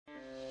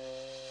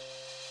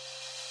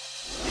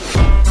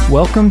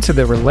Welcome to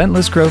the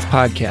Relentless Growth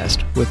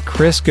Podcast with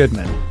Chris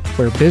Goodman,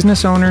 where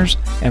business owners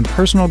and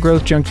personal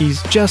growth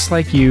junkies just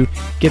like you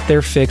get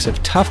their fix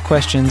of tough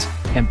questions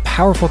and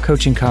powerful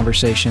coaching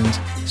conversations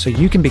so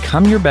you can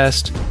become your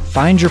best,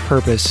 find your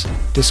purpose,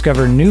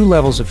 discover new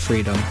levels of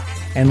freedom,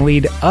 and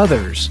lead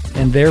others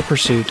in their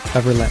pursuit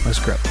of relentless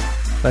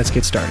growth. Let's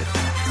get started.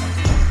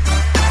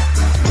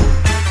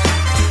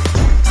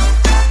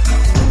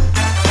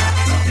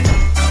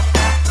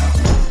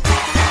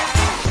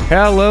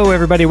 Hello,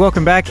 everybody.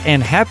 Welcome back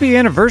and happy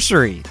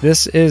anniversary.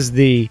 This is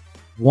the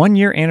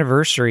 1-year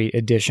anniversary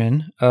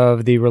edition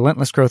of the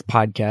Relentless Growth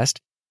Podcast.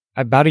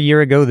 About a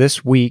year ago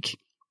this week,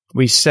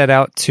 we set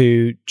out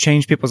to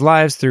change people's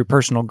lives through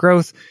personal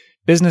growth,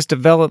 business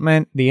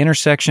development, the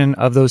intersection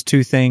of those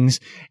two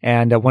things,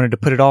 and I wanted to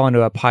put it all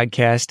into a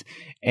podcast,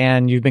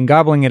 and you've been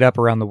gobbling it up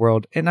around the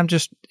world, and I'm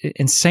just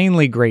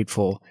insanely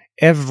grateful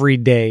every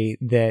day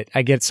that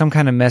I get some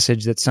kind of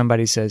message that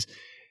somebody says,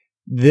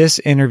 this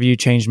interview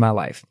changed my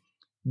life.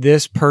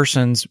 This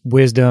person's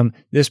wisdom,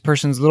 this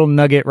person's little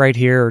nugget right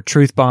here, or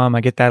truth bomb,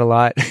 I get that a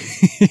lot.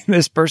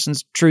 This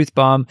person's truth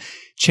bomb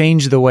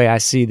changed the way I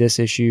see this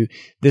issue,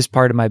 this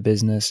part of my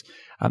business,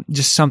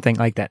 just something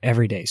like that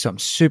every day. So I'm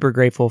super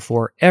grateful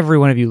for every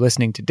one of you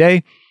listening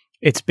today.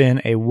 It's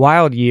been a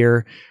wild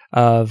year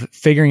of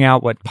figuring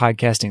out what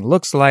podcasting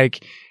looks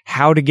like,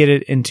 how to get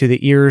it into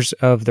the ears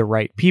of the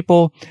right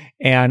people,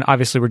 and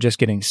obviously we're just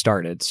getting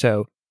started.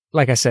 So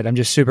like I said, I'm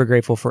just super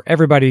grateful for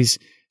everybody's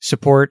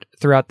support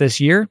throughout this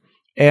year,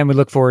 and we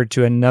look forward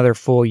to another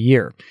full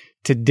year.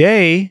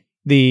 Today,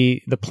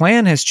 the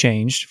plan has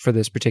changed for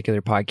this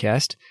particular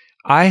podcast.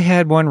 I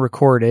had one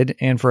recorded,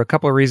 and for a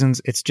couple of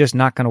reasons, it's just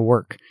not going to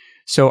work.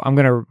 So I'm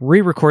going to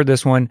re-record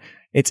this one.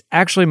 It's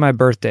actually my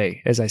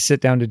birthday as I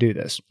sit down to do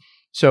this.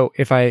 So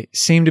if I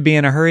seem to be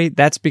in a hurry,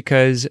 that's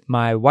because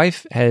my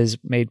wife has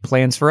made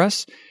plans for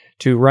us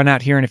to run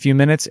out here in a few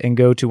minutes and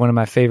go to one of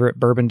my favorite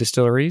bourbon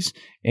distilleries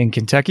in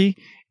Kentucky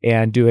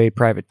and do a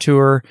private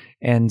tour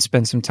and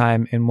spend some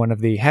time in one of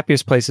the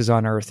happiest places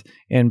on earth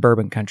in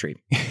bourbon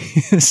country.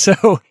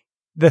 So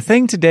the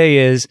thing today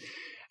is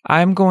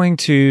I'm going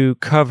to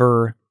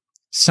cover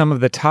some of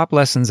the top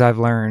lessons I've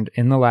learned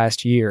in the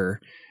last year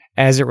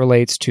as it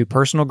relates to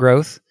personal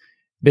growth,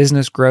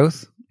 business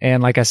growth,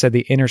 and like I said,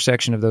 the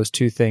intersection of those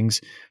two things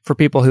for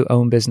people who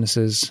own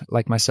businesses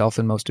like myself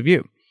and most of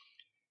you.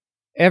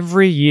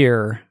 Every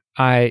year,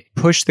 I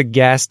push the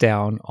gas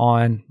down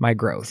on my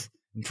growth.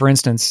 For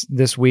instance,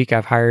 this week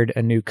I've hired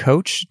a new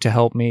coach to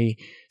help me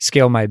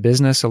scale my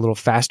business a little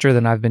faster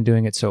than I've been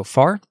doing it so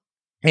far.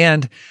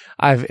 And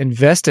I've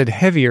invested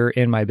heavier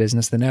in my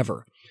business than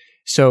ever.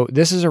 So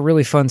this is a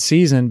really fun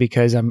season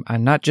because I'm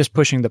not just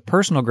pushing the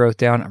personal growth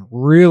down, I'm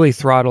really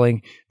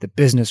throttling the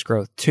business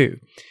growth too.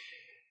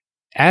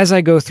 As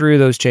I go through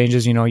those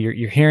changes, you know,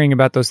 you're hearing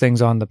about those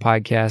things on the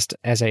podcast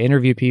as I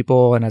interview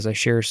people and as I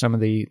share some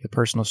of the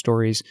personal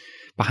stories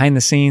behind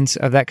the scenes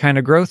of that kind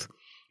of growth.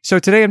 So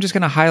today I'm just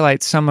going to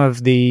highlight some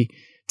of the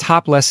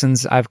top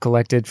lessons I've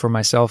collected for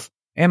myself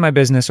and my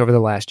business over the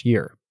last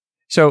year.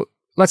 So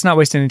let's not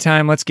waste any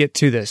time. Let's get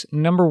to this.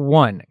 Number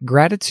 1,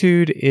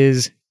 gratitude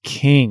is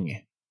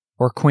king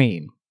or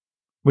queen,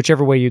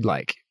 whichever way you'd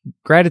like.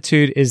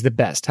 Gratitude is the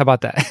best. How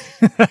about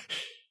that?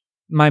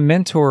 My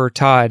mentor,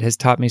 Todd, has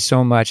taught me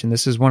so much, and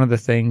this is one of the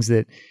things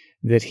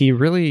that he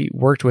really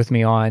worked with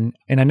me on,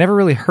 and I never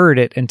really heard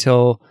it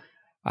until,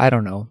 I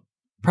don't know,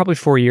 probably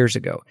 4 years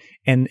ago.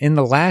 And in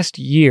the last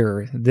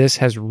year, this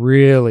has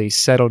really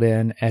settled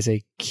in as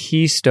a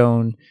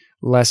keystone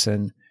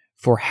lesson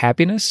for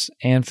happiness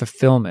and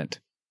fulfillment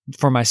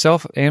for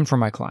myself and for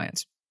my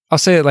clients. I'll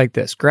say it like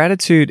this.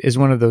 Gratitude is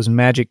one of those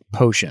magic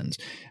potions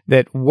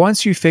that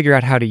once you figure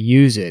out how to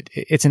use it,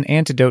 it's an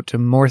antidote to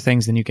more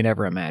things than you can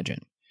ever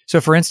imagine. So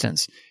for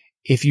instance,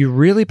 if you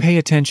really pay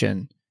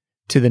attention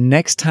to the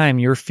next time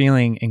you're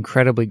feeling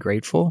incredibly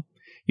grateful,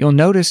 you'll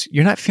notice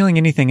you're not feeling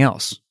anything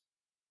else.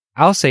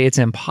 I'll say it's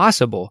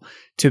impossible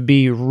to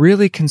be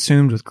really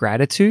consumed with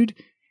gratitude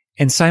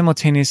and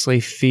simultaneously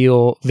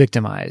feel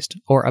victimized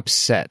or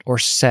upset or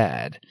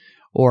sad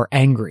or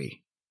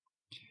angry.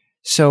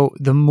 So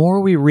the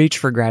more we reach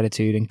for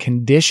gratitude and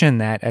condition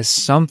that as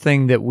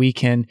something that we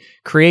can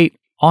create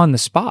on the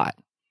spot,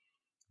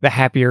 the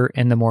happier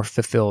and the more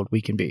fulfilled we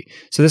can be.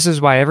 So this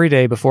is why every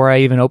day before I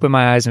even open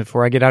my eyes and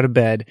before I get out of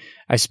bed,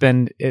 I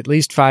spend at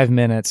least 5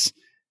 minutes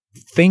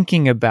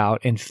thinking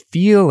about and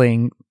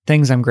feeling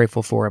things I'm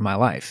grateful for in my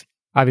life.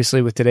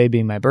 Obviously, with today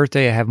being my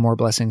birthday, I have more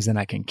blessings than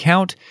I can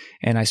count,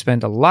 and I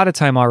spent a lot of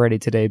time already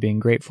today being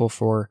grateful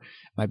for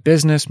my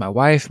business, my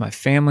wife, my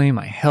family,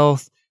 my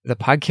health, the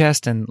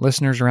podcast, and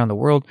listeners around the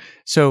world.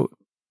 So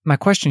my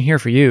question here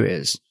for you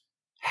is,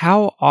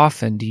 how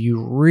often do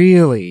you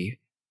really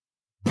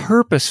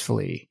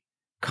purposefully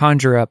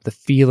conjure up the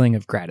feeling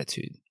of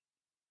gratitude?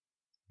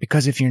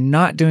 Because if you're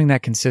not doing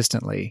that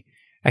consistently,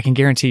 I can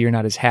guarantee you're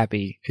not as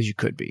happy as you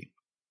could be.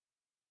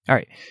 All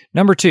right.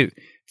 Number 2,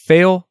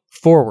 fail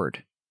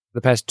forward.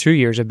 The past 2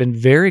 years, I've been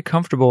very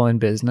comfortable in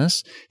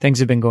business. Things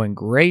have been going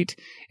great.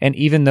 And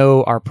even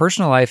though our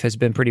personal life has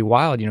been pretty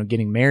wild,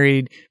 getting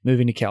married,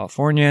 moving to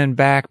California and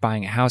back,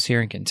 buying a house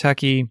here in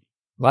Kentucky,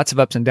 lots of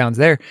ups and downs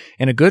there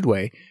in a good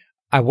way,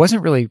 I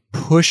wasn't really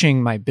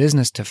pushing my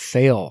business to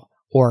fail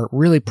or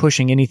really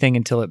pushing anything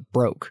until it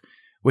broke,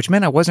 which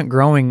meant I wasn't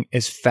growing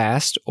as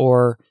fast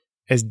or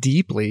as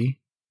deeply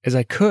as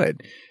I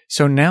could.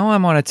 So now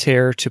I'm on a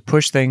tear to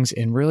push things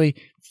and really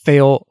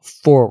fail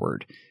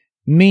forward,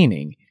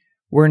 meaning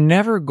we're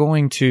never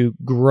going to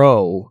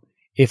grow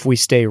if we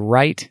stay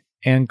right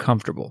and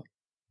comfortable.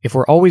 If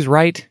we're always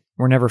right,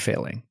 we're never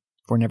failing.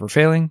 If we're never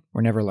failing,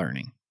 we're never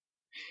learning.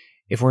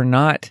 If we're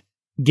not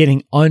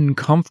getting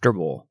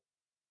uncomfortable,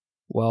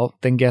 well,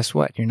 then guess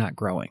what? You're not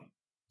growing.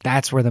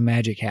 That's where the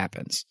magic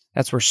happens.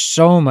 That's where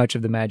so much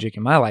of the magic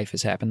in my life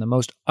has happened. The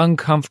most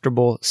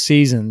uncomfortable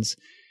seasons,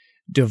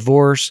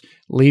 divorce,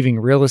 leaving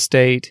real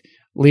estate,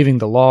 leaving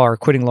the law or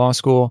quitting law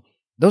school,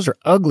 those are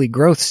ugly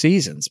growth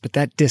seasons, but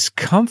that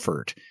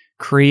discomfort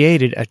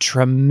created a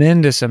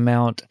tremendous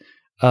amount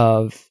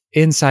of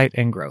insight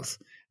and growth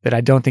that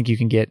I don't think you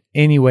can get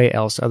any way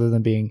else other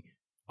than being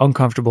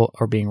uncomfortable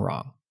or being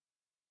wrong.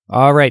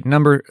 All right,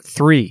 number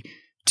 3,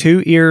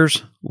 2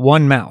 ears,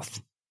 1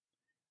 mouth.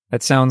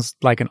 That sounds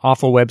like an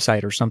awful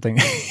website or something.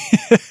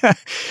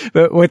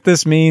 But what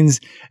this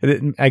means,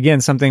 again,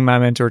 something my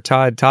mentor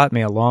Todd taught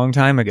me a long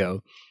time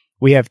ago,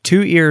 we have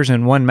 2 ears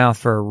and 1 mouth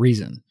for a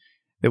reason.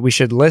 That we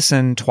should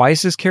listen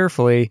twice as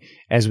carefully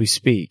as we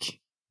speak.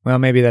 Well,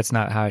 maybe that's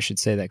not how I should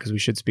say that because we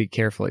should speak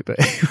carefully, but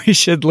we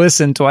should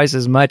listen twice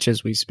as much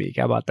as we speak.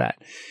 How about that?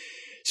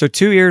 So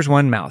 2 ears,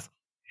 1 mouth.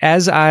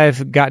 As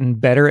I've gotten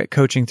better at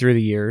coaching through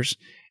the years,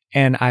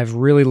 and I've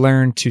really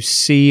learned to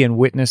see and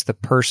witness the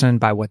person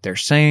by what they're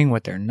saying,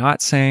 what they're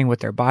not saying,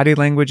 what their body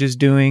language is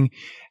doing,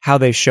 how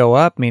they show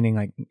up, meaning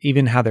like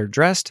even how they're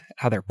dressed,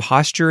 how their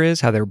posture is,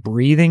 how their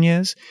breathing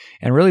is,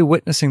 and really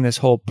witnessing this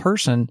whole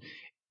person,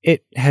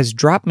 it has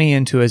dropped me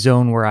into a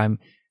zone where I'm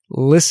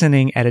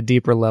listening at a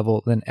deeper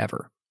level than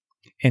ever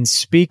and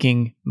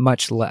speaking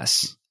much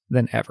less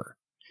than ever.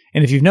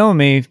 And if you've known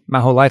me, my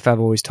whole life, I've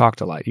always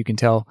talked a lot. You can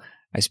tell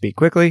I speak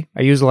quickly.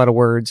 I use a lot of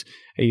words.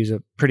 I use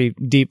a pretty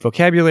deep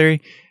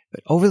vocabulary.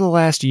 But over the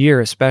last year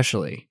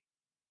especially,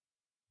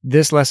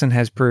 this lesson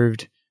has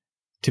proved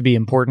to be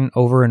important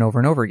over and over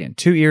and over again.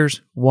 2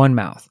 ears, 1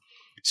 mouth.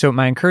 So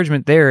my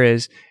encouragement there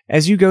is,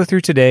 as you go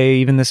through today,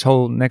 even this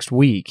whole next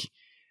week,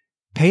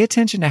 pay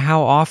attention to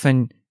how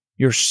often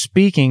you're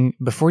speaking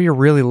before you're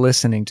really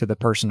listening to the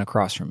person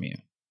across from you.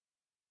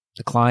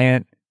 The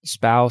client, the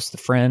spouse, the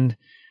friend.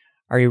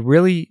 Are you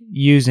really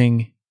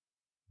using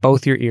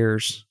both your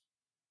ears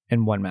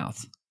and 1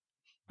 mouth?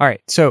 All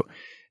right, so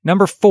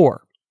number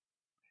 4,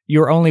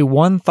 you're only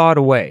 1 thought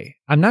away.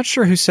 I'm not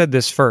sure who said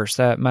this first.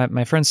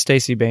 My friend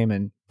Stacy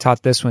Bayman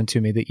taught this one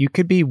to me, that you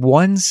could be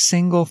 1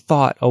 single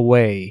thought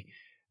away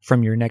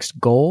from your next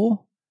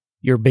goal,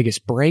 your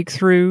biggest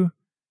breakthrough.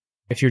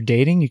 If you're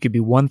dating, you could be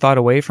 1 thought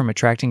away from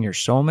attracting your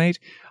soulmate.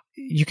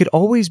 You could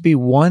always be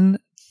 1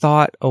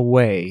 thought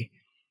away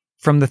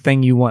from the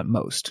thing you want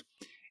most.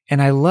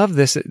 And I love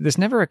this. This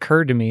never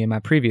occurred to me in my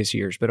previous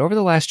years, but over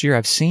the last year,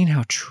 I've seen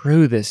how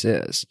true this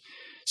is.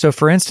 So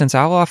for instance,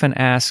 I'll often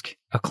ask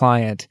a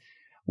client,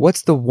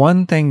 what's the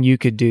one thing you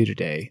could do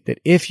today that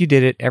if you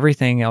did it,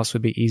 everything else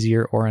would be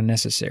easier or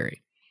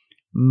unnecessary?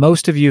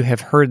 Most of you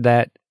have heard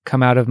that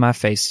come out of my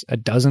face a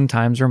dozen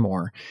times or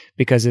more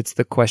because it's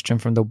the question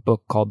from the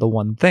book called The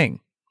One Thing.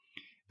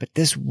 But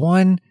this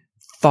one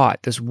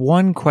thought, this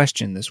one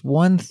question, this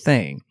one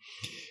thing,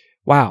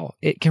 wow,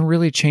 it can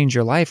really change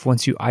your life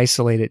once you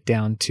isolate it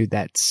down to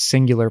that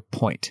singular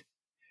point.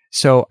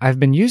 So I've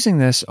been using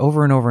this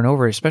over and over and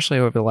over, especially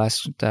over the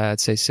last, I'd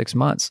say 6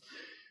 months,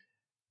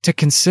 to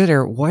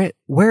consider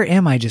where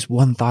am I just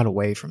 1 thought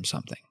away from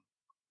something?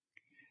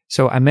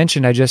 So I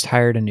mentioned I just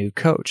hired a new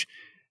coach.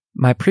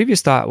 My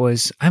previous thought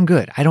was, I'm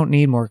good. I don't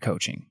need more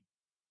coaching.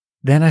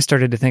 Then I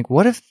started to think,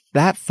 what if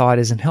that thought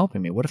isn't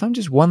helping me? What if I'm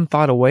just 1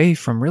 thought away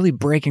from really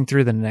breaking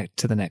through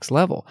to the next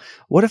level?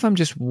 What if I'm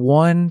just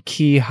 1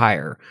 key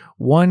hire,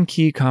 1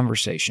 key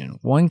conversation,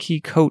 1 key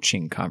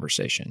coaching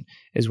conversation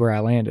is where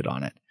I landed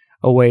on it,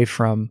 away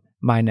from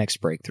my next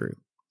breakthrough.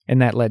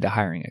 And that led to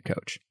hiring a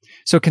coach.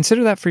 So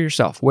consider that for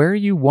yourself. Where are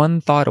you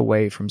 1 thought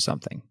away from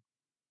something?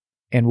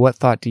 And what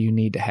thought do you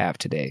need to have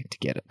today to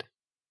get it?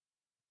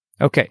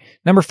 Okay,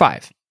 number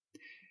 5.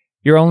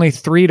 You're only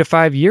 3 to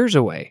 5 years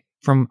away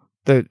from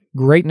the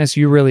greatness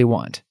you really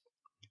want.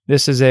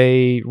 This is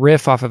a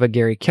riff off of a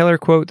Gary Keller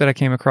quote that I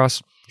came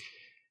across.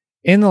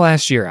 In the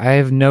last year, I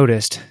have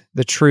noticed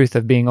the truth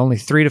of being only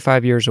 3 to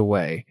 5 years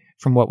away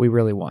from what we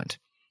really want.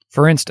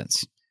 For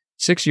instance,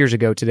 6 years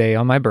ago today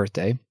on my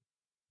birthday,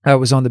 I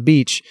was on the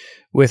beach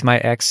with my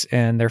ex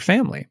and their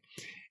family.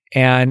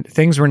 And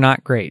things were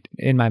not great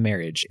in my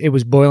marriage. It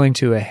was boiling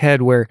to a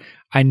head where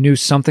I knew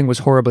something was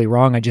horribly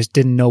wrong. I just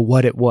didn't know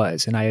what it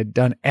was. And I had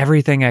done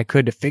everything I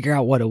could to figure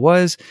out what it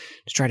was,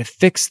 to try to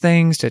fix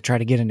things, to try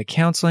to get into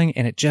counseling,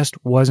 and it just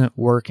wasn't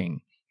working.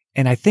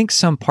 And I think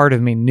some part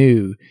of me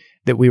knew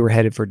that we were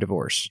headed for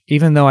divorce.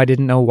 Even though I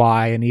didn't know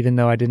why, and even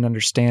though I didn't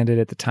understand it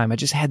at the time, I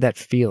just had that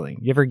feeling.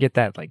 You ever get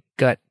that like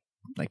gut,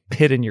 like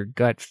pit in your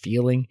gut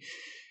feeling?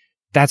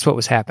 That's what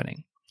was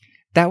happening.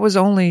 That was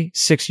only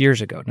 6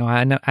 years ago. No,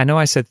 I know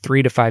I said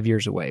 3 to 5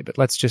 years away, but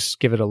let's just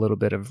give it a little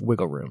bit of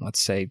wiggle room.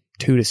 Let's say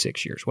 2 to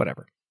 6 years,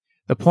 whatever.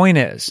 The point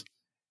is,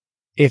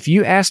 if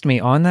you asked me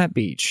on that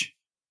beach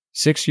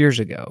 6 years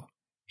ago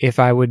if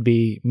I would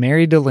be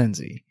married to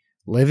Lindsay,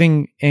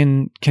 living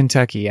in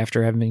Kentucky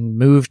after having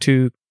moved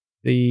to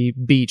the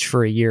beach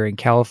for a year in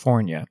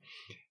California,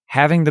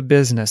 having the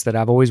business that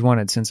I've always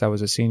wanted since I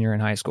was a senior in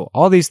high school,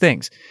 all these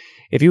things,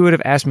 if you would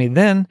have asked me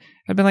then,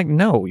 I'd been like,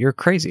 no, you're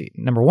crazy.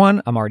 Number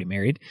one, I'm already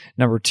married.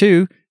 Number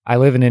two, I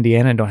live in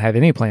Indiana and don't have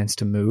any plans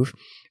to move.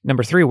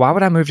 Number three, why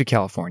would I move to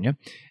California?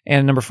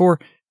 And number four,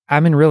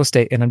 I'm in real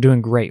estate and I'm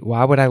doing great.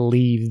 Why would I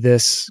leave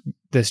this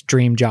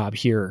dream job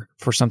here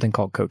for something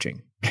called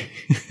coaching?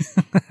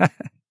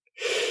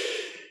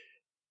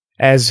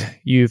 As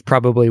you've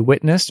probably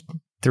witnessed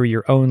through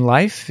your own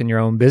life and your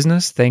own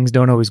business, things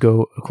don't always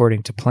go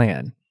according to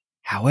plan.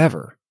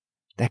 However,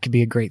 that could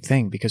be a great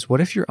thing, because what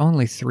if you're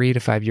only 3 to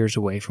 5 years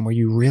away from where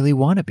you really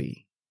want to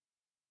be?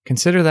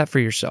 Consider that for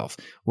yourself.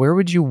 Where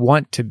would you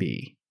want to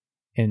be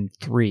in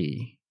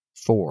 3,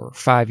 4,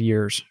 5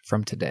 years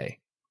from today?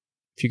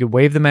 If you could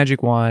wave the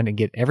magic wand and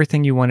get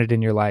everything you wanted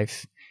in your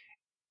life,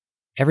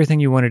 everything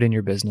you wanted in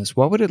your business,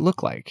 what would it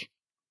look like?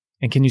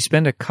 And can you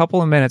spend a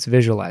couple of minutes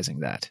visualizing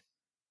that?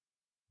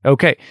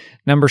 Okay,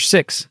 number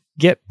 6,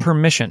 get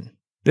permission.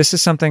 This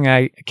is something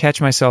I catch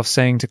myself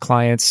saying to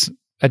clients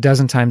a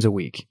dozen times a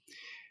week.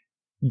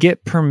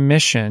 Get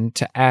permission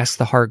to ask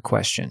the hard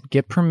question.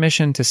 Get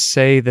permission to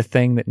say the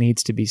thing that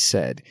needs to be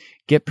said.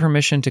 Get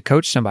permission to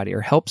coach somebody or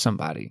help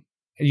somebody.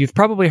 You've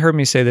probably heard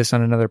me say this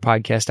on another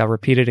podcast. I'll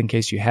repeat it in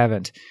case you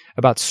haven't,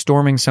 about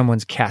storming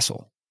someone's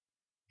castle.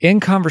 In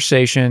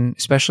conversation,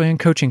 especially in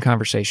coaching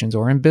conversations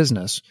or in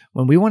business,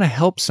 when we want to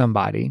help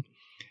somebody,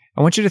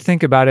 I want you to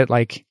think about it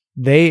like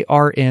they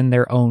are in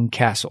their own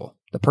castle.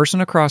 The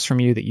person across from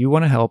you that you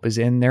want to help is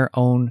in their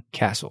own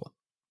castle.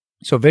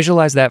 So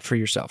visualize that for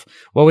yourself.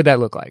 What would that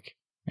look like?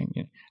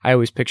 I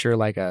always picture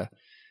like a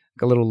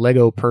little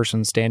Lego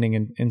person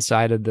standing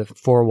inside of the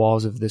 4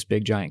 walls of this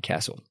big giant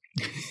castle.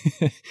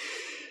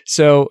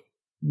 So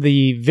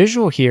the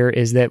visual here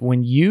is that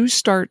when you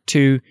start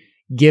to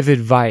give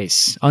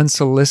advice,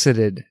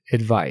 unsolicited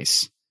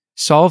advice,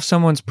 solve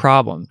someone's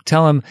problem,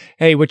 tell them,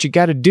 hey, what you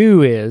got to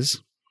do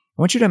is,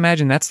 I want you to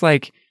imagine that's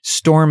like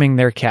storming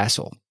their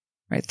castle.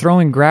 Right?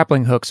 Throwing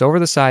grappling hooks over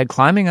the side,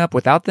 climbing up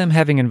without them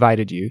having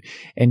invited you,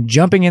 and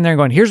jumping in there and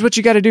going, here's what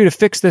you got to do to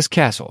fix this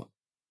castle.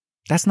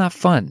 That's not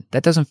fun.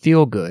 That doesn't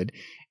feel good.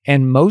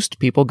 And most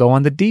people go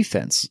on the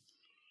defensive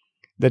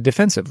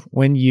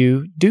when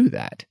you do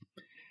that.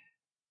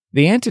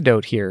 The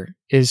antidote here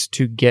is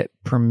to get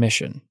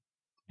permission.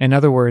 In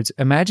other words,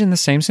 imagine the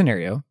same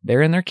scenario.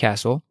 They're in their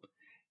castle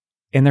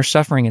and they're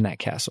suffering in that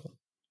castle.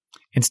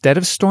 Instead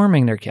of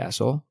storming their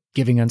castle,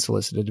 giving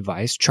unsolicited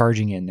advice,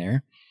 charging in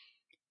there,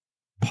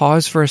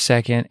 pause for a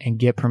second and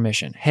get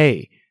permission.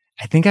 Hey,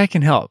 I think I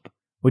can help.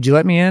 Would you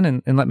let me in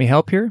and let me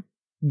help here?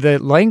 The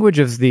language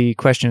of the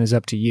question is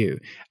up to you.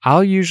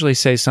 I'll usually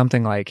say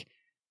something like,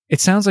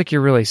 it sounds like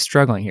you're really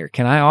struggling here.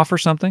 Can I offer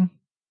something?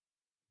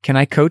 Can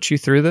I coach you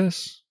through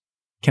this?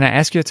 Can I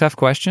ask you a tough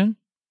question?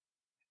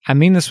 I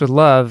mean this with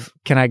love.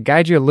 Can I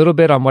guide you a little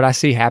bit on what I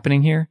see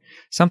happening here?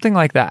 Something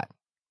like that.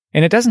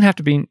 And it doesn't have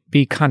to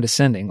be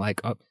condescending, like,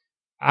 oh,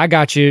 I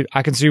got you.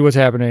 I can see what's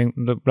happening,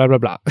 blah, blah,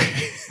 blah.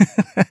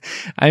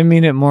 I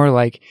mean it more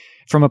like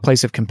from a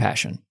place of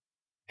compassion.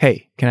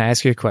 Hey, can I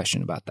ask you a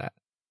question about that?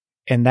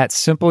 And that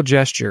simple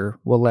gesture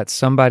will let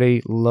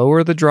somebody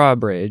lower the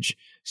drawbridge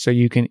so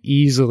you can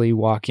easily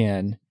walk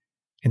in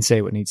and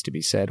say what needs to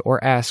be said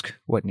or ask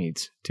what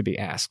needs to be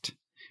asked.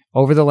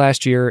 Over the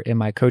last year in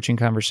my coaching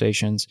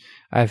conversations,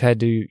 I've had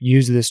to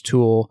use this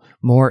tool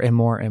more and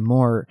more and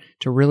more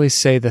to really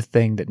say the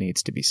thing that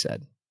needs to be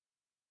said.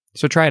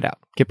 So try it out.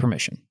 Get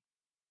permission.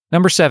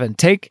 Number 7,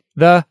 take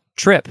the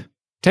trip.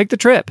 Take the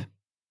trip.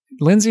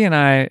 Lindsay and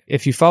I,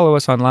 if you follow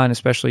us online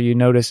especially, you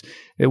notice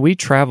that we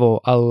travel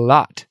a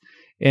lot.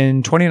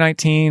 In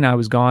 2019, I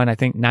was gone, I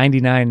think,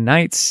 99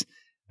 nights.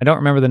 I don't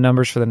remember the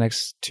numbers for the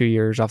next 2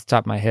 years off the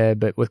top of my head,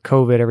 but with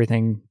COVID,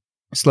 everything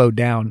slowed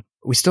down.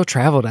 We still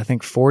traveled, I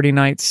think, 40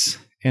 nights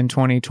in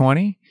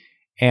 2020.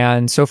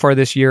 And so far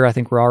this year, I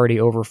think we're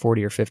already over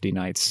 40 or 50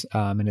 nights,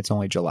 and it's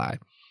only July.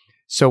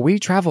 So we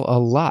travel a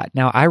lot.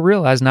 Now, I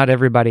realize not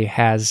everybody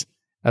has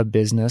a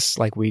business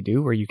like we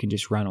do where you can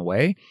just run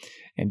away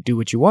and do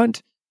what you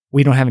want.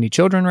 We don't have any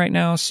children right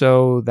now,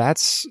 so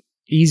that's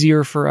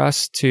easier for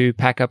us to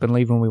pack up and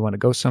leave when we want to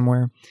go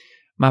somewhere.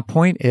 My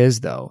point is,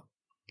 though,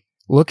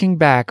 looking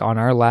back on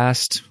our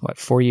last,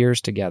 4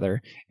 years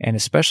together, and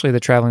especially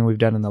the traveling we've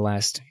done in the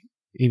last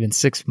even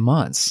 6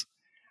 months,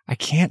 I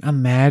can't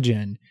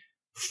imagine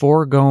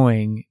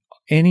foregoing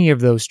any of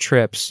those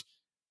trips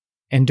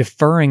and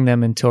deferring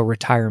them until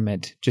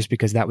retirement just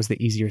because that was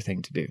the easier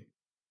thing to do.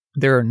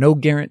 There are no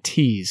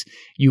guarantees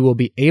you will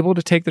be able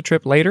to take the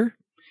trip later,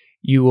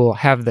 you will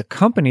have the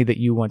company that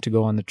you want to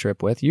go on the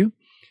trip with you,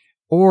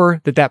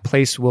 or that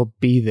place will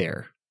be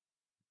there.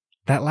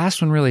 That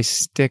last one really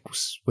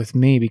sticks with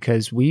me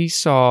because we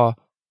saw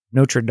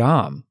Notre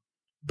Dame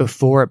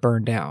before it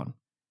burned down.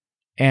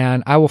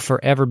 And I will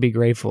forever be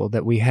grateful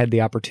that we had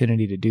the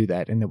opportunity to do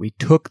that and that we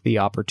took the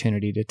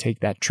opportunity to take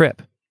that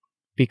trip,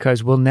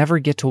 because we'll never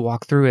get to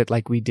walk through it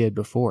like we did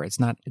before. It's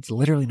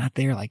literally not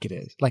there like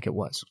it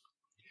was.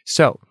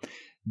 So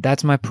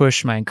that's my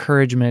push, my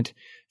encouragement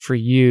for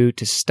you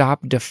to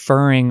stop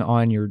deferring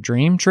on your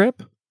dream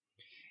trip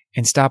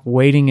and stop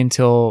waiting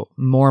until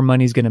more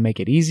money's going to make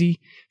it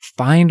easy.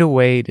 Find a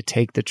way to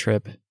take the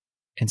trip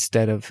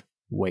instead of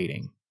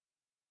waiting.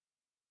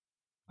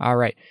 All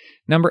right.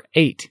 Number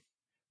 8,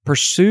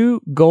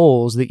 pursue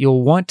goals that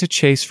you'll want to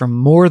chase for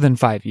more than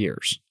 5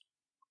 years.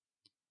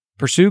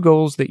 Pursue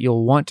goals that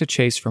you'll want to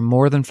chase for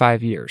more than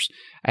 5 years.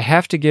 I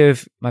have to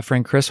give my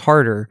friend Chris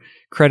Harder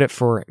credit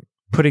for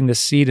putting the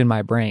seed in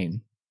my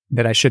brain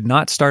that I should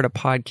not start a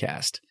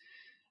podcast.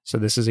 So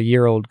this is a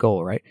year-old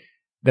goal, right?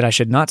 That I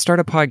should not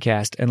start a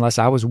podcast unless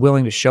I was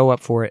willing to show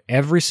up for it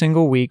every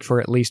single week for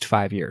at least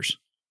 5 years.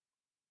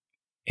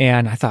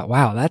 And I thought,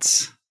 wow,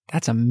 that's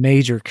a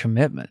major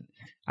commitment.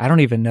 I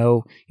don't even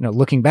know,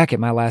 looking back at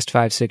my last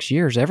 5-6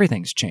 years,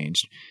 everything's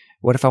changed.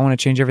 What if I want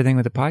to change everything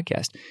with the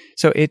podcast?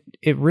 So it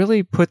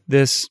really put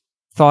this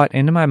thought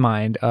into my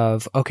mind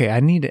of, okay,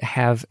 I need to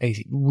have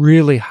a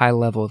really high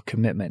level of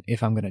commitment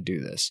if I'm going to do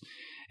this.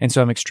 And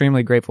so I'm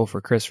extremely grateful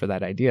for Chris for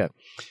that idea.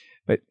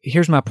 But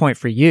here's my point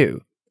for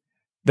you.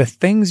 The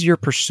things you're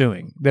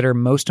pursuing that are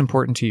most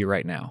important to you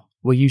right now,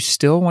 will you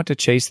still want to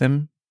chase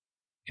them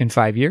in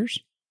 5 years?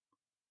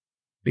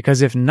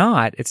 Because if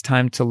not, it's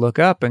time to look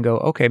up and go,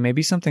 okay,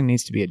 maybe something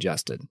needs to be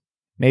adjusted.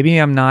 Maybe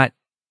I'm not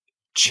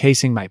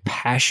chasing my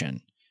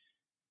passion.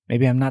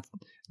 Maybe I'm not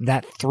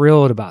that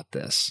thrilled about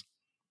this.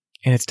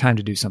 And it's time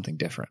to do something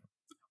different.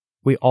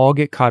 We all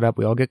get caught up.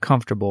 We all get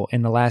comfortable.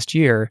 In the last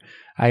year,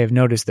 I have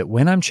noticed that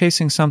when I'm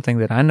chasing something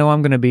that I know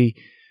I'm going to be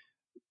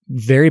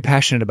very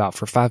passionate about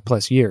for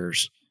 5+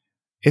 years,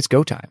 it's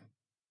go time.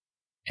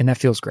 And that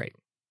feels great.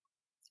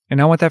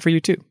 And I want that for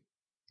you too.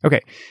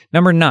 Okay,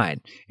 number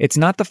 9, it's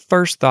not the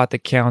first thought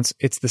that counts,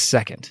 it's the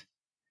second.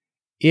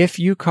 If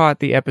you caught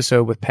the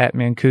episode with Pat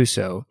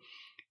Mancuso,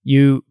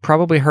 you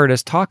probably heard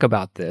us talk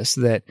about this,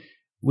 that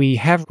we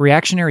have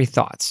reactionary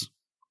thoughts.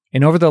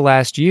 And over the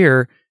last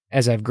year,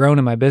 as I've grown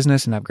in my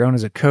business and I've grown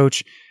as a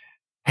coach,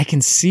 I can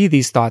see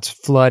these thoughts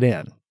flood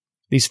in.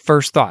 These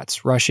first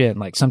thoughts rush in.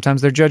 Like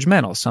sometimes they're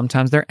judgmental,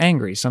 sometimes they're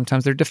angry,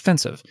 sometimes they're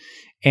defensive.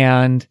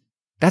 And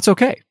that's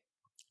okay.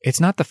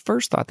 It's not the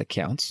first thought that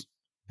counts.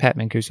 Pat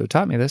Mancuso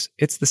taught me this.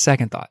 It's the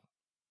second thought.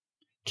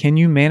 Can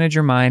you manage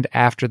your mind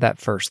after that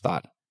first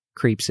thought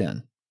creeps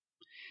in?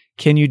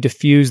 Can you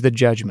diffuse the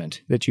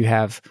judgment that you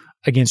have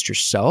against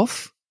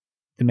yourself?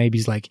 That maybe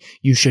is like,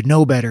 you should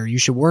know better, you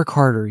should work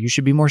harder, you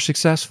should be more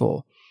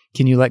successful.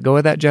 Can you let go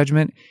of that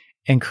judgment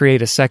and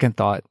create a second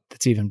thought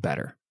that's even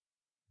better?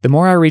 The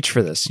more I reach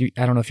for this,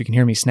 I don't know if you can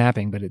hear me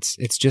snapping, but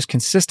it's just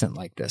consistent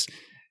like this.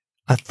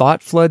 A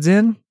thought floods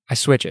in, I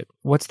switch it.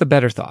 What's the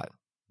better thought?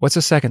 What's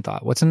a second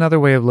thought? What's another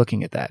way of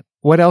looking at that?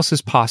 What else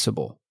is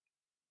possible?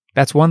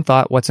 That's one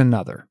thought. What's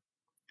another?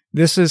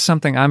 This is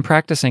something I'm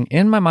practicing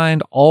in my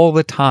mind all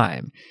the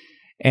time.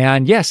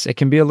 And yes, it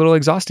can be a little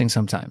exhausting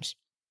sometimes.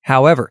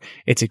 However,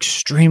 it's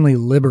extremely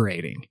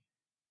liberating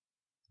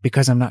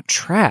because I'm not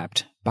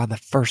trapped by the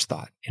first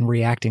thought and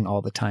reacting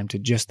all the time to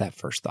just that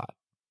first thought.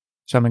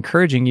 So I'm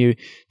encouraging you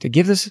to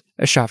give this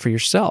a shot for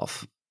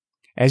yourself.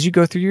 As you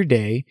go through your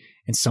day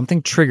and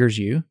something triggers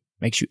you,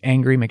 makes you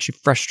angry, makes you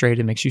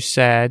frustrated, makes you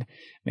sad,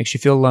 makes you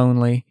feel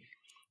lonely,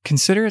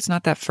 consider it's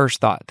not that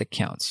first thought that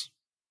counts.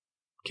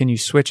 Can you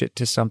switch it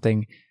to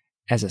something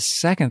as a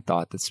second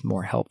thought that's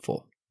more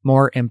helpful,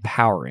 more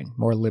empowering,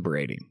 more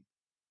liberating?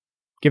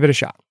 Give it a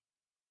shot.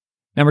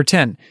 Number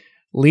 10,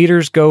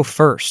 leaders go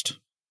first.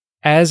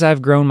 As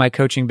I've grown my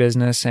coaching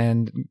business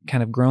and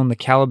kind of grown the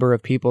caliber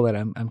of people that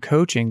I'm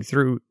coaching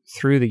through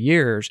the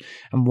years,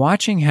 I'm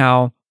watching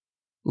how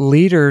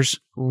leaders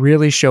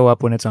really show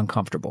up when it's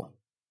uncomfortable.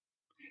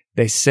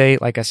 They say,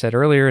 like I said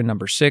earlier in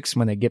number 6,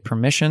 when they get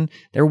permission,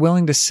 they're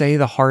willing to say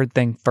the hard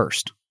thing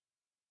first.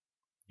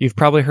 You've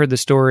probably heard the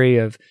story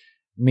of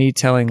me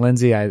telling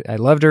Lindsay I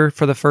loved her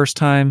for the first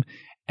time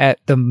at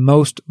the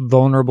most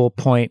vulnerable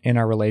point in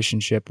our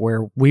relationship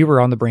where we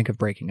were on the brink of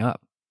breaking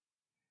up.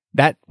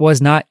 That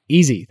was not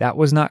easy. That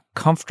was not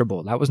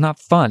comfortable. That was not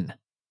fun.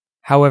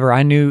 However,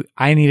 I knew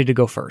I needed to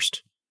go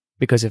first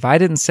because if I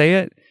didn't say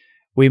it,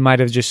 we might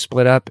have just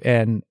split up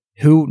and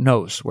who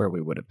knows where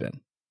we would have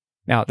been.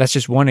 Now, that's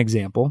just one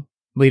example.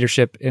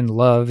 Leadership in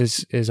love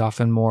is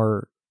often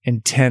more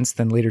intense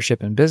than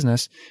leadership in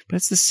business, but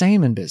it's the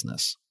same in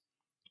business.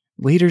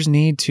 Leaders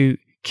need to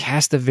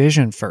cast the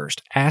vision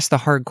first. Ask the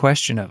hard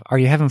question of, are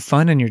you having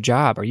fun in your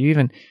job? Are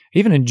you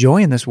even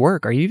enjoying this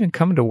work? Are you even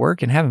coming to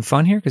work and having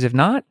fun here? Because if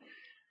not,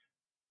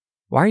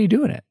 why are you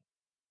doing it?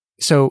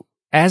 So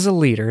as a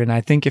leader, and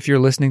I think if you're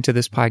listening to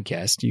this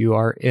podcast, you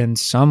are in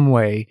some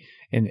way,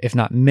 and if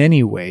not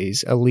many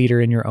ways, a leader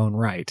in your own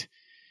right.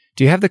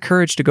 Do you have the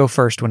courage to go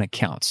first when it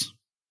counts?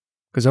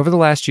 Because over the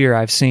last year,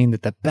 I've seen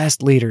that the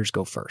best leaders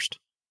go first.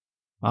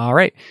 All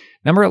right.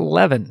 Number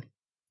 11.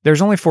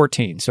 There's only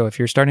 14. So if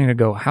you're starting to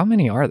go, how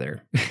many are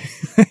there?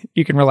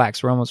 You can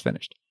relax. We're almost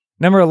finished.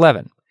 Number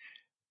 11.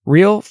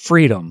 Real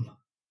freedom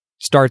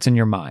starts in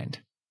your mind.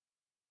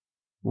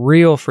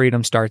 Real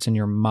freedom starts in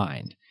your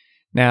mind.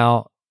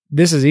 Now,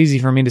 this is easy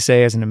for me to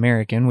say as an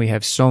American. We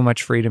have so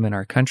much freedom in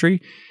our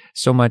country,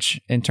 so much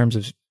in terms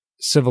of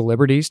civil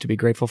liberties to be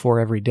grateful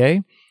for every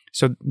day.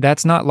 So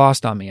that's not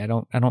lost on me. I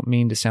don't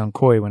mean to sound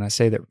coy when I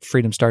say that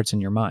freedom starts in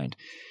your mind.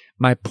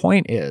 My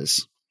point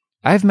is,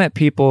 I've met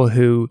people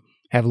who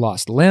have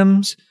lost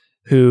limbs,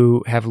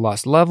 who have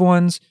lost loved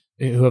ones,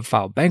 who have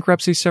filed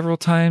bankruptcy several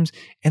times,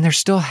 and they're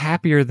still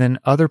happier than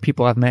other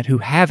people I've met who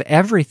have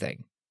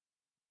everything.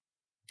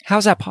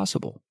 How's that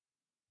possible?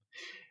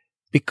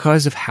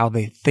 Because of how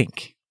they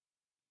think.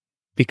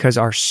 Because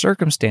our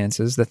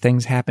circumstances, the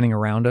things happening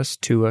around us,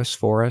 to us,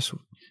 for us,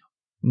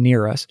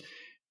 near us,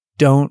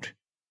 don't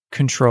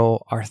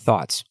control our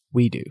thoughts.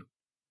 We do.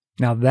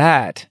 Now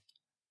that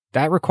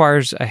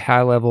requires a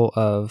high level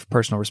of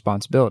personal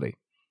responsibility.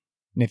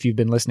 And if you've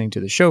been listening to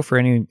the show for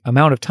any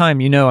amount of time,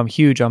 you know I'm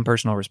huge on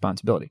personal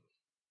responsibility.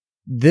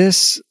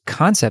 This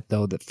concept,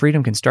 though, that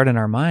freedom can start in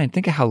our mind,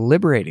 think of how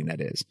liberating that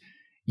is.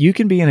 You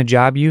can be in a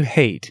job you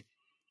hate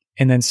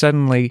and then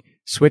suddenly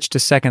switch to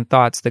second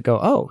thoughts that go,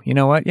 oh, you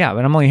know what? Yeah,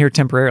 but I'm only here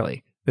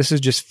temporarily. This is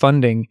just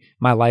funding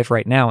my life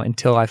right now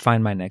until I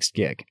find my next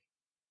gig.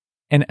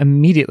 And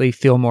immediately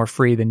feel more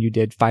free than you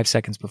did 5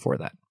 seconds before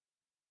that.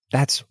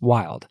 That's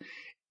wild.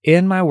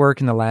 In my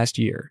work in the last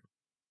year,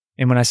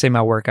 and when I say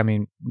my work, I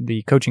mean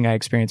the coaching I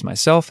experience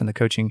myself and the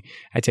coaching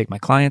I take my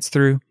clients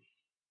through,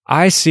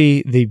 I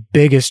see the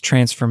biggest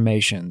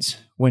transformations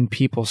when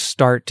people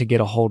start to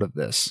get a hold of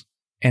this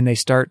and they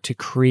start to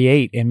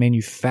create and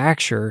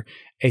manufacture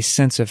a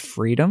sense of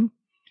freedom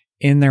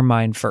in their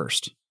mind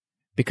first,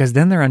 because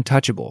then they're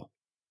untouchable.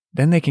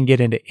 Then they can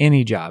get into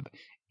any job,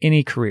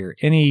 any career,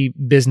 any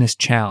business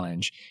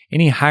challenge,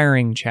 any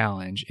hiring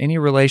challenge, any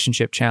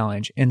relationship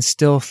challenge, and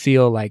still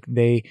feel like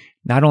they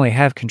not only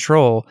have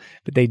control,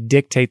 but they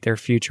dictate their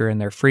future and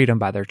their freedom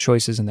by their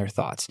choices and their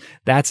thoughts.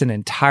 That's an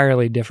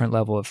entirely different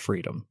level of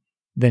freedom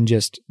than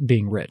just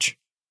being rich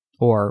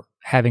or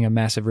having a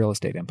massive real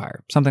estate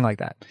empire, something like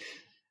that.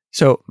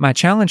 So my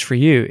challenge for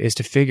you is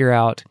to figure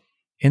out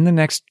in the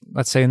next,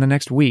 let's say in the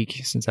next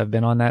week, since I've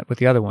been on that with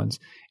the other ones,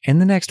 in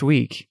the next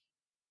week,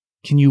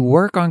 can you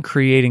work on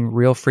creating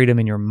real freedom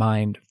in your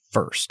mind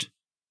first?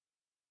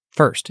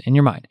 First, in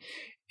your mind.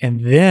 And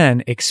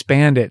then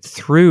expand it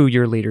through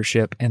your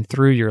leadership and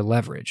through your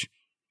leverage.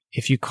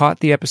 If you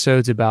caught the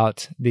episodes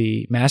about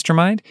the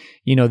mastermind,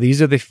 you know,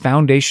 these are the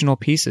foundational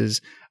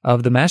pieces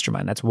of the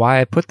mastermind. That's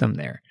why I put them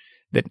there.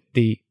 That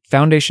the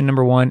foundation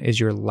number one is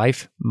your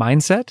life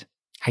mindset,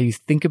 how you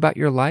think about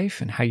your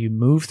life and how you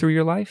move through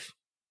your life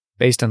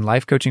based on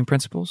life coaching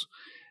principles.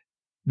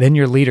 Then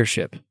your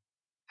leadership.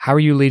 How are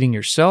you leading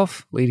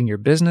yourself, leading your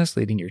business,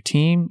 leading your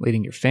team,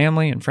 leading your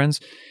family and friends?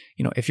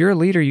 You know, if you're a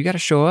leader, you got to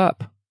show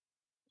up.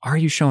 Are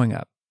you showing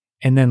up?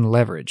 And then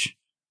leverage.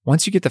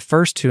 Once you get the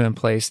first two in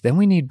place, then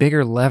we need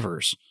bigger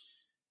levers,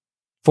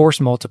 force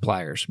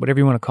multipliers, whatever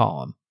you want to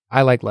call them.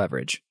 I like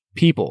leverage.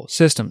 People,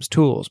 systems,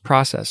 tools,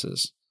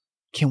 processes.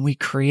 Can we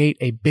create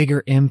a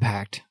bigger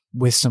impact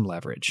with some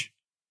leverage?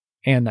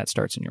 And that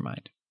starts in your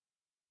mind.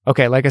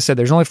 Okay, like I said,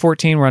 there's only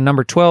 14. We're on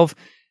number 12.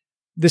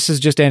 This is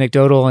just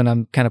anecdotal, and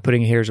I'm kind of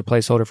putting it here as a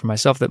placeholder for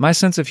myself, that my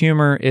sense of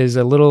humor is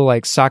a little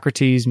like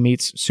Socrates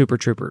meets Super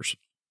Troopers.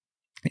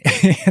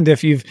 And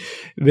if you've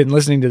been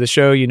listening to the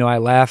show, you know I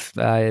laugh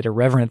at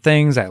irreverent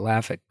things. I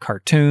laugh at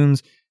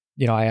cartoons.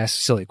 You know, I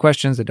ask silly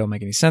questions that don't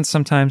make any sense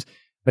sometimes,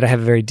 but I have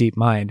a very deep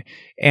mind.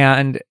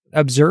 And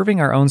observing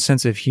our own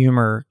sense of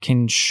humor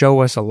can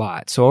show us a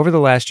lot. So over the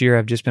last year,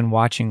 I've just been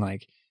watching,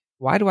 like,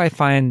 why do I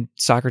find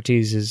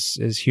Socrates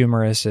as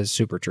humorous as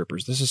Super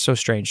Troopers? This is so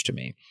strange to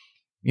me.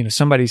 You know,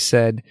 somebody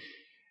said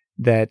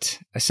that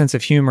a sense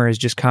of humor is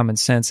just common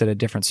sense at a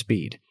different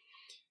speed.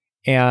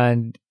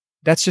 And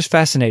that's just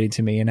fascinating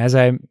to me. And as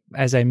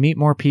I meet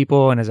more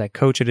people and as I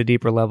coach at a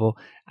deeper level,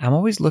 I'm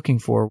always looking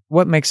for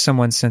what makes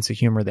someone's sense of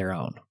humor their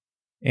own.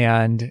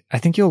 And I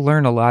think you'll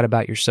learn a lot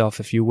about yourself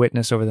if you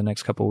witness over the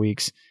next couple of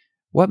weeks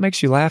what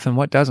makes you laugh and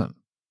what doesn't.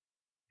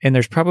 And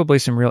there's probably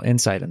some real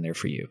insight in there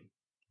for you.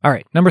 All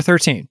right, number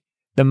 13.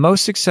 The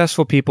most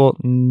successful people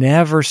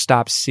never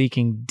stop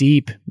seeking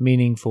deep,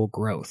 meaningful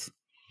growth.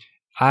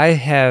 I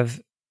have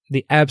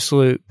the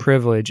absolute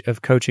privilege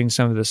of coaching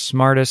some of the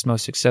smartest,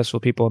 most successful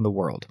people in the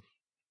world.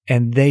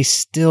 And they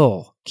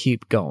still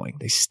keep going.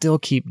 They still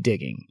keep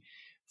digging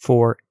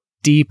for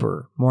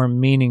deeper, more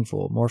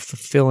meaningful, more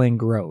fulfilling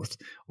growth,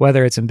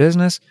 whether it's in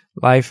business,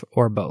 life,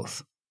 or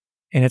both.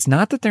 And it's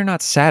not that they're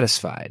not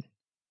satisfied.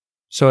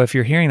 So if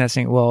you're hearing that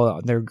saying,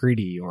 well, they're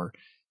greedy, or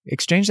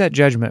exchange that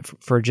judgment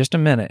for just a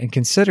minute and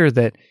consider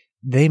that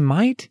they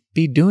might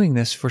be doing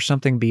this for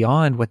something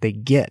beyond what they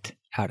get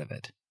out of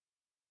it.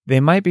 They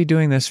might be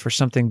doing this for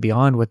something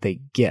beyond what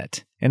they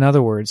get. In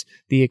other words,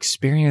 the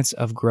experience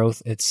of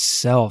growth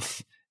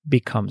itself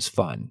becomes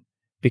fun,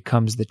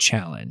 becomes the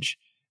challenge,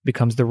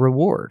 becomes the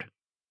reward.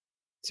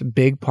 It's a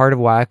big part of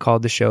why I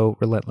called the show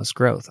Relentless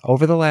Growth.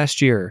 Over the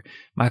last year,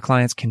 my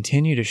clients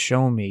continue to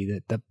show me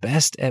that the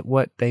best at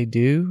what they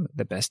do,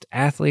 the best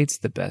athletes,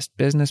 the best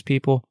business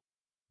people,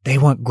 they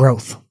want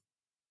growth.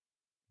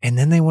 And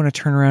then they want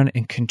to turn around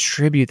and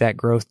contribute that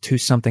growth to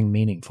something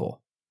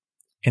meaningful.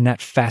 And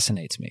that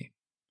fascinates me.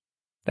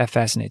 That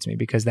fascinates me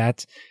because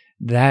that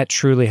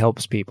truly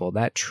helps people.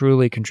 That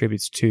truly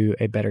contributes to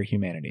a better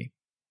humanity.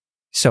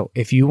 So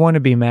if you want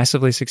to be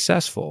massively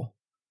successful,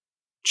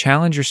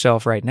 challenge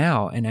yourself right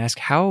now and ask,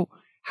 how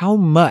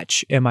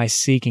much am I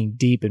seeking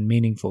deep and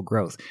meaningful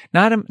growth?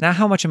 Not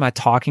how much am I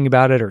talking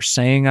about it or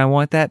saying I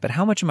want that, but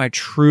how much am I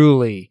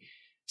truly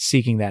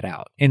seeking that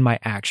out in my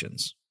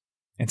actions?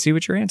 And see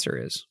what your answer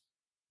is.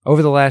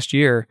 Over the last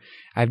year,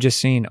 I've just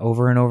seen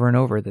over and over and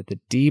over that the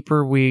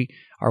deeper we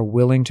are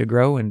willing to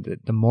grow and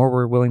the more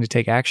we're willing to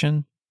take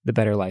action, the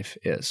better life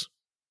is.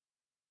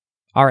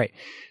 All right,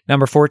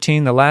 number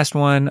 14, the last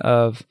one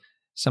of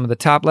some of the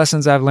top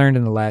lessons I've learned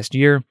in the last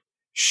year.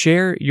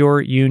 Share your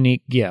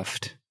unique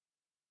gift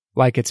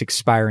like it's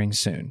expiring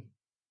soon,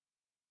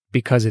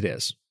 because it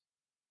is.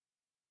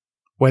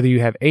 Whether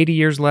you have 80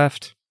 years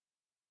left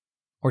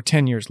or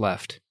 10 years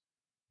left,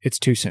 it's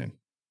too soon,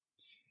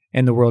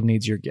 and the world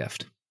needs your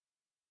gift.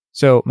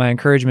 So my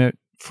encouragement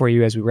for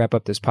you as we wrap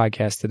up this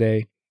podcast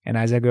today, and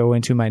as I go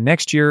into my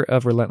next year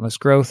of relentless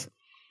growth,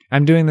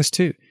 I'm doing this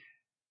too.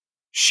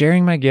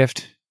 Sharing my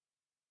gift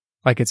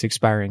like it's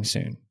expiring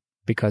soon,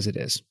 because it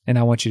is. And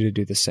I want you to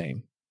do the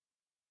same.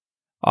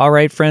 All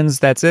right, friends,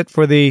 that's it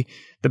for the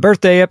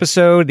birthday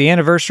episode, the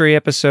anniversary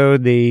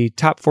episode, the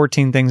top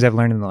 14 things I've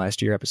learned in the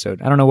last year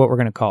episode. I don't know what we're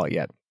going to call it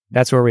yet.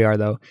 That's where we are,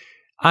 though.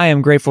 I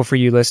am grateful for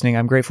you listening.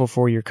 I'm grateful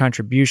for your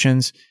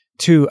contributions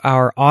to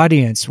our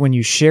audience. When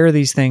you share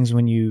these things,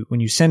 when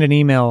you send an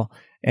email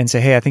and say,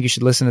 hey, I think you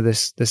should listen to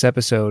this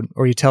episode,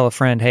 or you tell a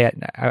friend, hey,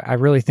 I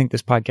really think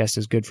this podcast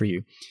is good for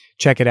you.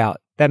 Check it out.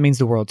 That means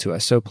the world to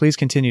us. So please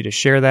continue to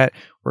share that.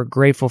 We're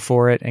grateful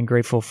for it and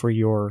grateful for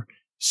your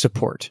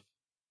support.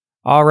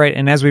 All right.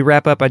 And as we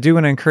wrap up, I do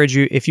want to encourage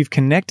you, if you've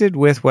connected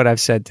with what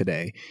I've said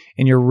today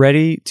and you're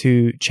ready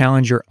to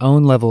challenge your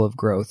own level of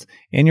growth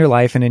in your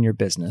life and in your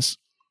business,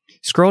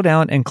 scroll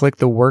down and click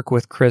the Work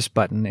with Chris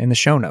button in the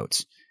show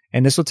notes.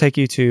 And this will take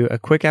you to a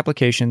quick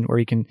application where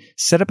you can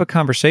set up a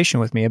conversation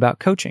with me about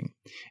coaching.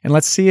 And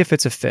let's see if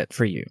it's a fit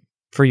for you,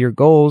 for your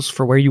goals,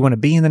 for where you want to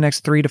be in the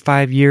next 3 to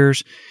 5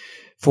 years,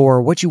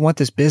 for what you want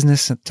this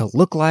business to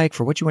look like,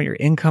 for what you want your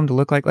income to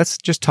look like. Let's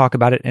just talk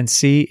about it and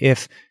see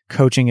if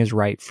coaching is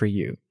right for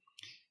you.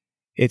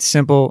 It's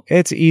simple.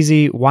 It's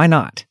easy. Why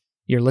not?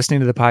 You're listening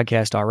to the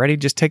podcast already.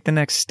 Just take the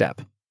next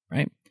step,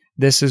 right?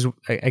 This is,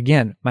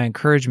 again, my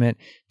encouragement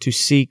to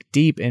seek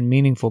deep and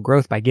meaningful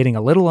growth by getting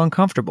a little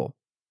uncomfortable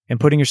and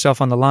putting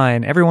yourself on the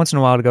line every once in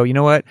a while to go, you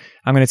know what?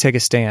 I'm going to take a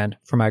stand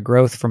for my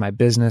growth, for my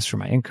business, for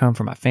my income,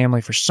 for my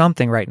family, for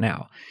something right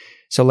now.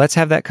 So let's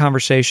have that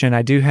conversation.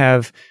 I do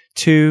have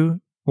 2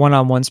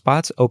 one-on-one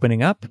spots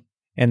opening up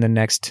in the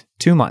next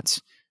 2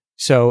 months.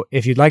 So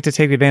if you'd like to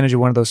take advantage of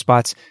one of those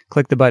spots,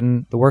 click the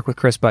button, the Work with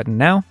Chris button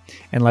now,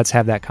 and let's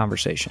have that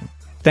conversation.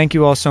 Thank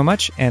you all so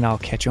much, and I'll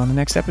catch you on the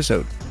next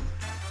episode.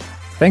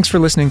 Thanks for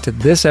listening to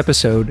this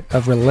episode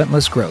of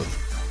Relentless Growth.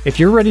 If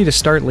you're ready to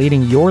start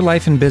leading your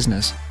life and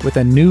business with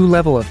a new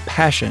level of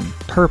passion,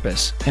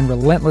 purpose, and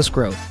relentless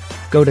growth,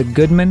 go to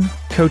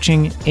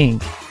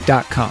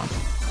GoodmanCoachingInc.com,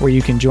 where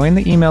you can join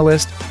the email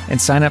list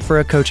and sign up for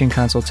a coaching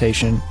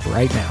consultation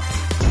right now.